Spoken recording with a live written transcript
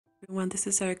Everyone, this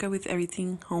is Erica with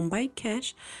Everything Home by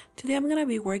Kesh. Today I'm gonna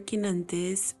be working on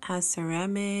this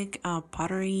ceramic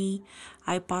pottery.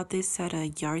 I bought this at a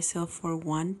yard sale for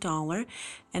 $1,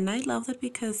 and I love it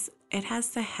because it has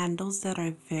the handles that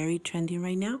are very trendy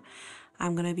right now.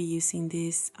 I'm gonna be using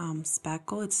this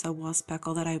spackle. It's a wall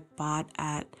spackle that I bought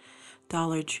at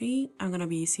Dollar Tree. I'm gonna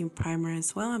be using primer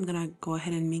as well. I'm gonna go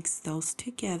ahead and mix those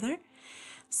together.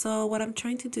 So what I'm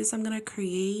trying to do is I'm gonna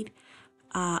create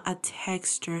a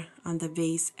texture on the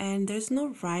vase, and there's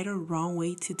no right or wrong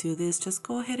way to do this. Just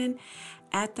go ahead and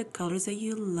add the colors that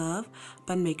you love,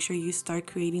 but make sure you start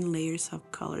creating layers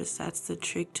of colors. That's the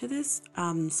trick to this.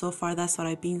 So far that's what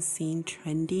I've been seeing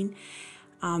trending.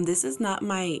 This is not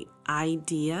my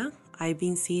idea. I've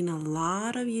been seeing a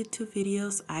lot of YouTube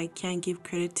videos. I can't give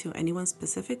credit to anyone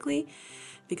specifically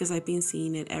because I've been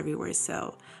seeing it everywhere.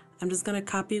 So I'm just going to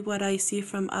copy what I see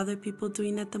from other people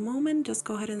doing at the moment. Just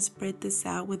go ahead and spread this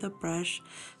out with a brush.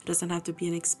 It doesn't have to be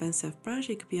an expensive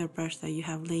brush. It could be a brush that you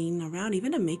have laying around,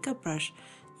 even a makeup brush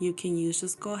you can use.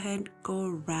 Just go ahead, go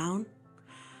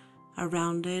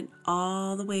around it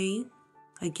all the way.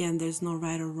 Again, there's no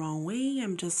right or wrong way.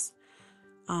 I'm just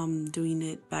doing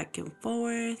it back and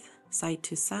forth, side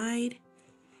to side.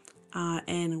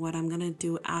 And what I'm gonna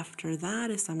do after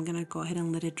that is I'm gonna go ahead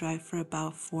and let it dry for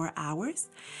about 4 hours,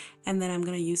 and then I'm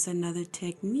gonna use another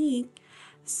technique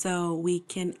so we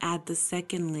can add the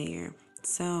second layer.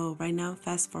 So right now,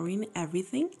 fast forwarding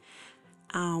everything,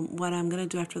 what I'm gonna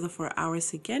do after the 4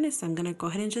 hours again is I'm gonna go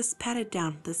ahead and just pat it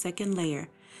down, the second layer.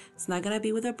 It's not gonna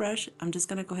be with a brush. I'm just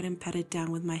gonna go ahead and pat it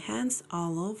down with my hands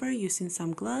all over using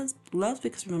some gloves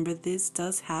because remember, this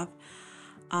does have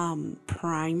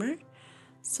primer.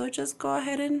 So just go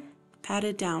ahead and pat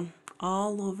it down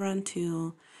all over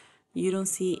until you don't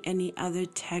see any other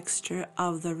texture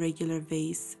of the regular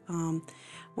vase.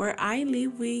 Where I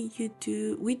live, we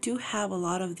do have a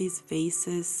lot of these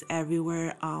vases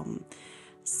everywhere.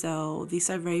 So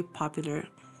these are very popular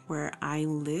where I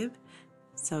live.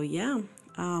 So yeah,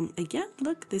 again,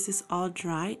 look, this is all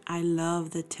dry. I love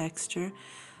the texture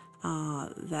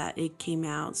that it came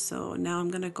out. So now I'm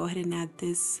gonna go ahead and add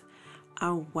this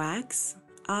wax.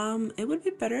 It would be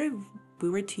better if we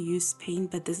were to use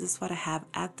paint, but this is what I have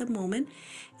at the moment.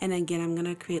 And again, I'm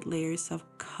gonna create layers of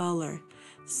color.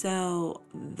 So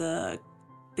the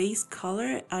base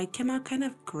color, I came out kind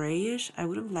of grayish. I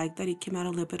would have liked that it came out a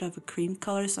little bit of a cream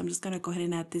color. So I'm just gonna go ahead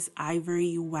and add this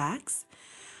ivory wax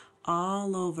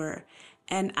all over.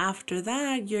 And after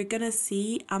that, you're gonna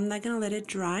see, I'm not gonna let it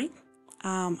dry.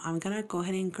 I'm gonna go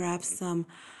ahead and grab some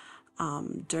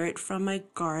dirt from my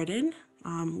garden.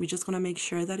 We're just gonna make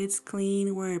sure that it's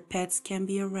clean where pets can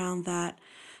be around that,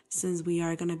 since we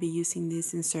are gonna be using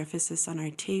this in surfaces on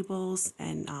our tables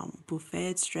and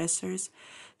buffets, dressers.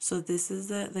 So this is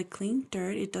the clean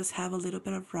dirt. It does have a little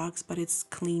bit of rocks, but it's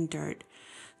clean dirt.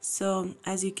 So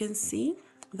as you can see,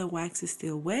 the wax is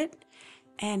still wet,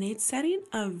 and it's adding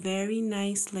a very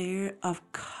nice layer of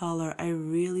color. I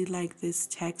really like this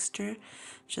texture.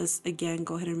 Just again,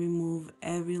 go ahead and remove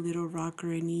every little rock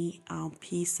or any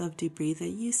piece of debris that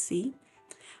you see.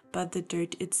 But the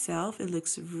dirt itself, it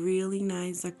looks really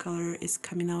nice. The color is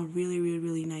coming out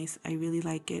really nice. I really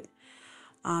like it.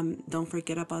 Don't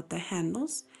forget about the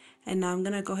handles. And now I'm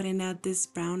gonna go ahead and add this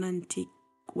brown antique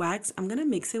wax. I'm gonna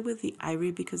mix it with the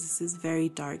ivory because this is very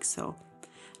dark. So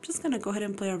I'm just gonna go ahead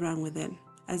and play around with it.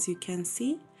 As you can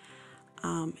see,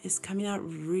 it's coming out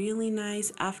really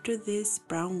nice. After this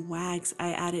brown wax,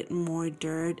 I added more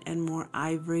dirt and more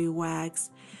ivory wax.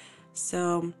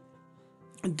 So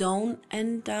don't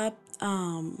end up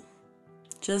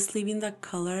just leaving the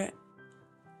color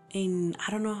in,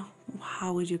 I don't know,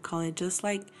 how would you call it, just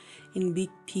like in big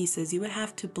pieces. You would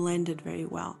have to blend it very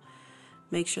well.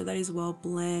 Make sure that it's well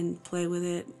blend, play with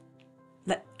it.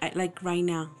 Like right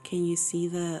now, can you see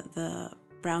the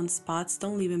brown spots?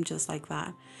 Don't leave them just like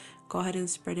that. Go ahead and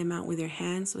spread them out with your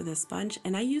hands with a sponge.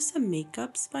 And I use some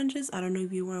makeup sponges. I don't know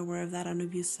if you were aware of that. I don't know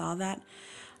if you saw that.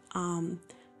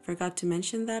 Forgot to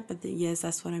mention that, but yes,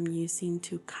 that's what I'm using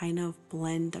to kind of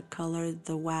blend the color,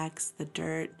 the wax, the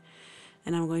dirt.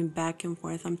 And I'm going back and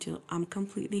forth until I'm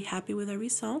completely happy with the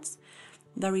results.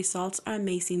 The results are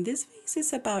amazing. This vase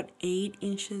is about 8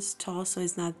 inches tall, so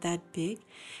it's not that big.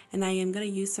 And I am going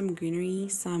to use some greenery,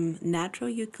 some natural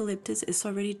eucalyptus. It's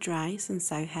already dry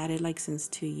since I've had it like since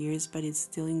 2 years, but it's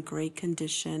still in great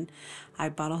condition. I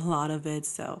bought a lot of it,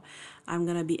 so I'm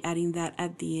going to be adding that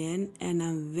at the end, and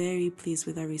I'm very pleased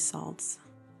with the results.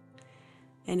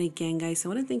 And again, guys, I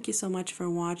want to thank you so much for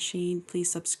watching.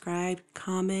 Please subscribe,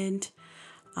 comment,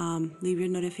 leave your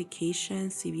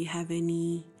notifications if you have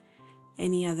any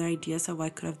any other ideas of what I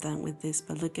could have done with this,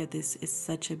 but look at this. It's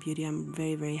such a beauty. I'm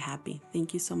very, very happy.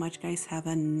 Thank you so much, guys. Have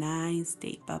a nice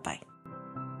day. Bye-bye.